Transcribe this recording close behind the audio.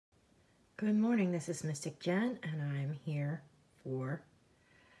Good morning, this is Mystic Jen, and I'm here for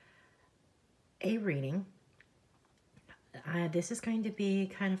a reading. This is going to be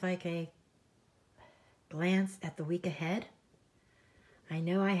kind of like a glance at the week ahead. I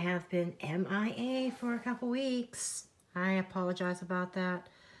know I have been MIA for a couple weeks. I apologize about that.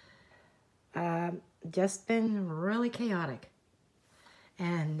 Just been really chaotic.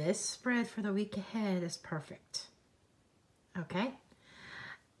 And this spread for the week ahead is perfect. Okay?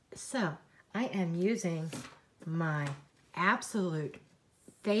 So, I am using my absolute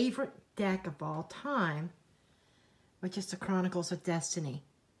favorite deck of all time, which is the Chronicles of Destiny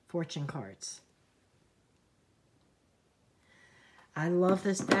fortune cards. I love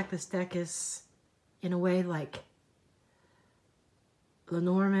this deck. This deck is, in a way, like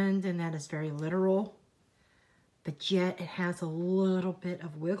Lenormand, and that is very literal, but yet it has a little bit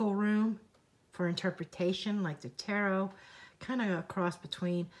of wiggle room for interpretation, like the tarot, kind of a cross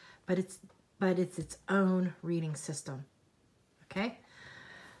between, but it's its own reading system. Okay,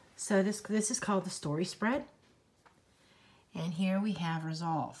 so this is called the story spread, and here we have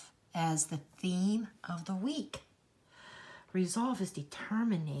resolve as the theme of the week. Resolve is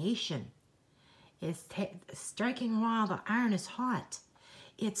determination. It's striking while the iron is hot.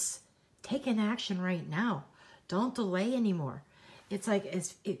 It's taking action right now. Don't delay anymore. It's like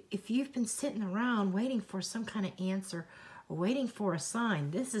if you've been sitting around waiting for some kind of answer or waiting for a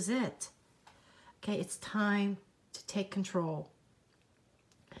sign, this is it. Okay, it's time to take control.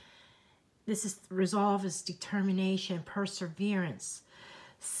 Resolve is determination, perseverance.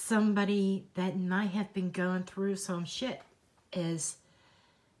 Somebody that might have been going through some shit is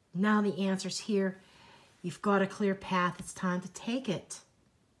now the answer's here. You've got a clear path. It's time to take it.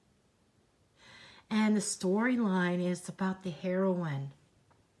 And the storyline is about the heroine.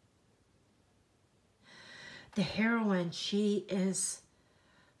 The heroine, she is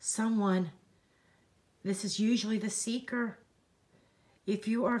someone. This is usually the seeker. If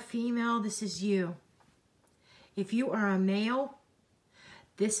you are female, this is you. If you are a male,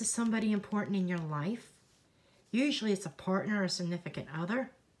 this is somebody important in your life. Usually it's a partner or a significant other.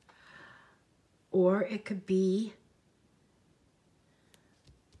 Or it could be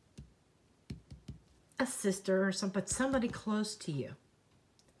a sister or somebody close to you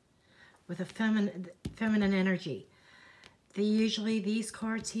with a feminine energy. Usually these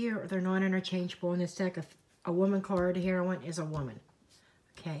cards here, they're not interchangeable in this deck. A woman card, a heroine is a woman.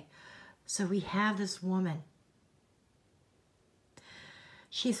 Okay, so we have this woman.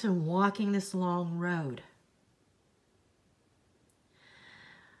 She's been walking this long road,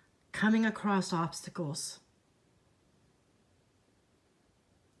 coming across obstacles.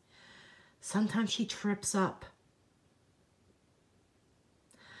 Sometimes she trips up.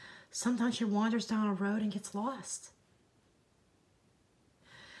 Sometimes she wanders down a road and gets lost.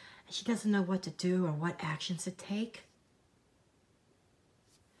 And she doesn't know what to do or what actions to take.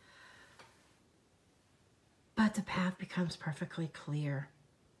 But the path becomes perfectly clear.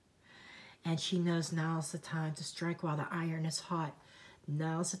 And she knows now's the time to strike while the iron is hot.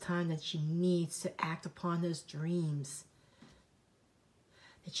 Now's the time that she needs to act upon those dreams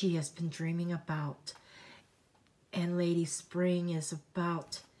that she has been dreaming about. And Lady Spring is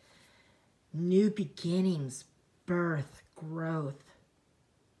about new beginnings, birth, growth.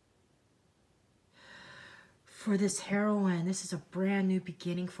 For this heroine, this is a brand new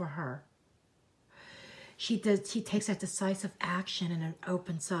beginning for her. She takes that decisive action and it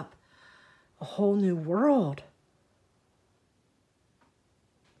opens up a whole new world.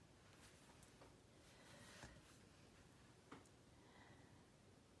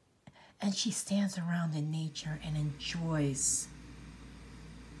 And she stands around in nature and enjoys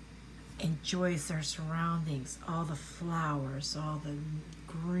their surroundings, all the flowers, all the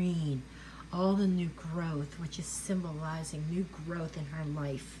green, all the new growth, which is symbolizing new growth in her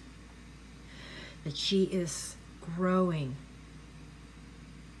life. That she is growing.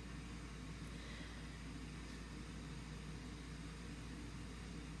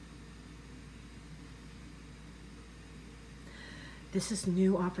 This is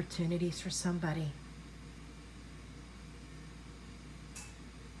new opportunities for somebody.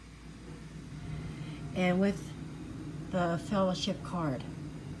 And with the fellowship card.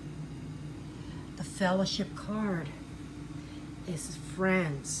 The fellowship card is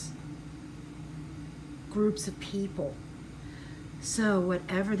friends, groups of people. So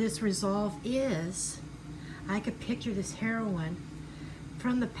whatever this resolve is, I could picture this heroine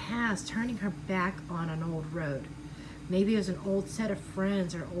from the past turning her back on an old road. Maybe it was an old set of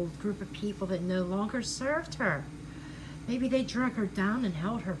friends or an old group of people that no longer served her. Maybe they drug her down and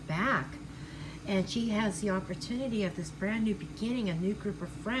held her back. And she has the opportunity of this brand new beginning, a new group of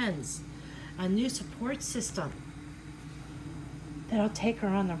friends a new support system that'll take her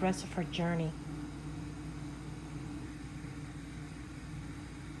on the rest of her journey.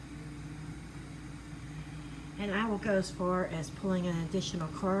 And I will go as far as pulling an additional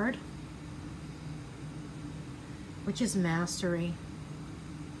card, which is Mastery.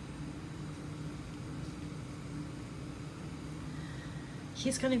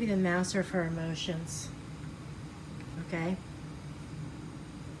 She's going to be the master of her emotions. Okay?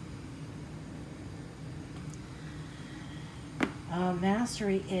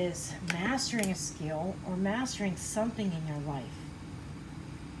 Mastery is mastering a skill or mastering something in your life.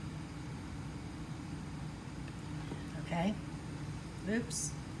 Okay?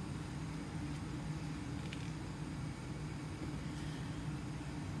 Oops.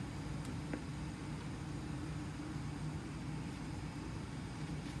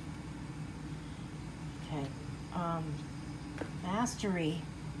 Okay. Mastery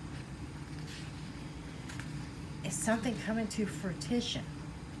is something coming to fruition.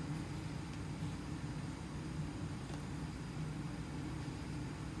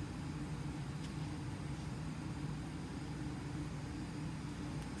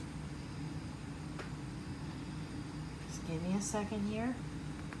 Just give me a second here.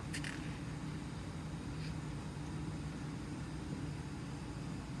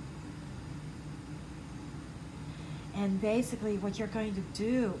 And basically what you're going to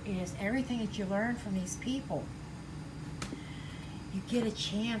do is everything that you learn from these people, you get a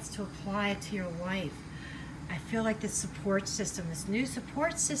chance to apply it to your life. I feel like this support system, this new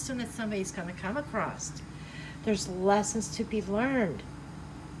support system that somebody's going to come across, there's lessons to be learned.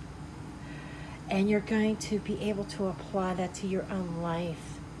 And you're going to be able to apply that to your own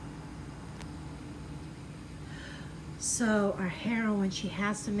life. So our heroine, she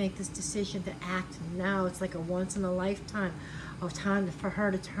has to make this decision to act now. It's like a once in a lifetime of time for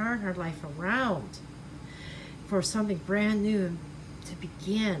her to turn her life around, for something brand new to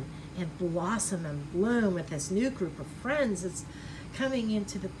begin and blossom and bloom with this new group of friends that's coming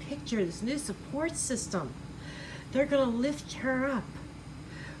into the picture, this new support system. They're going to lift her up,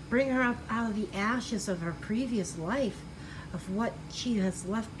 bring her up out of the ashes of her previous life, of what she has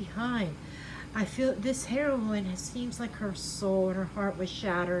left behind. I feel this heroine, it seems like her soul and her heart was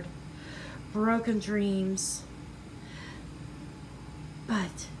shattered, broken dreams,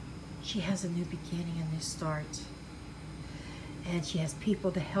 but she has a new beginning, a new start. And she has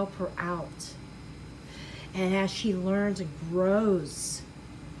people to help her out. And as she learns and grows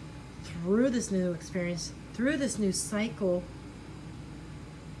through this new experience, through this new cycle,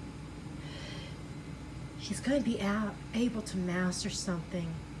 she's going to be able to master something.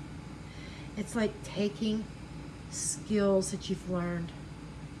 It's like taking skills that you've learned,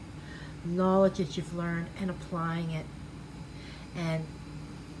 knowledge that you've learned, and applying it and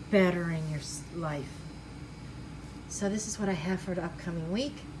bettering your life. So this is what I have for the upcoming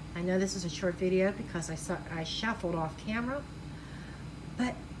week. I know this is a short video because I shuffled off camera,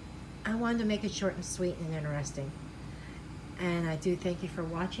 but I wanted to make it short and sweet and interesting. And I do thank you for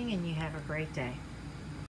watching, and you have a great day.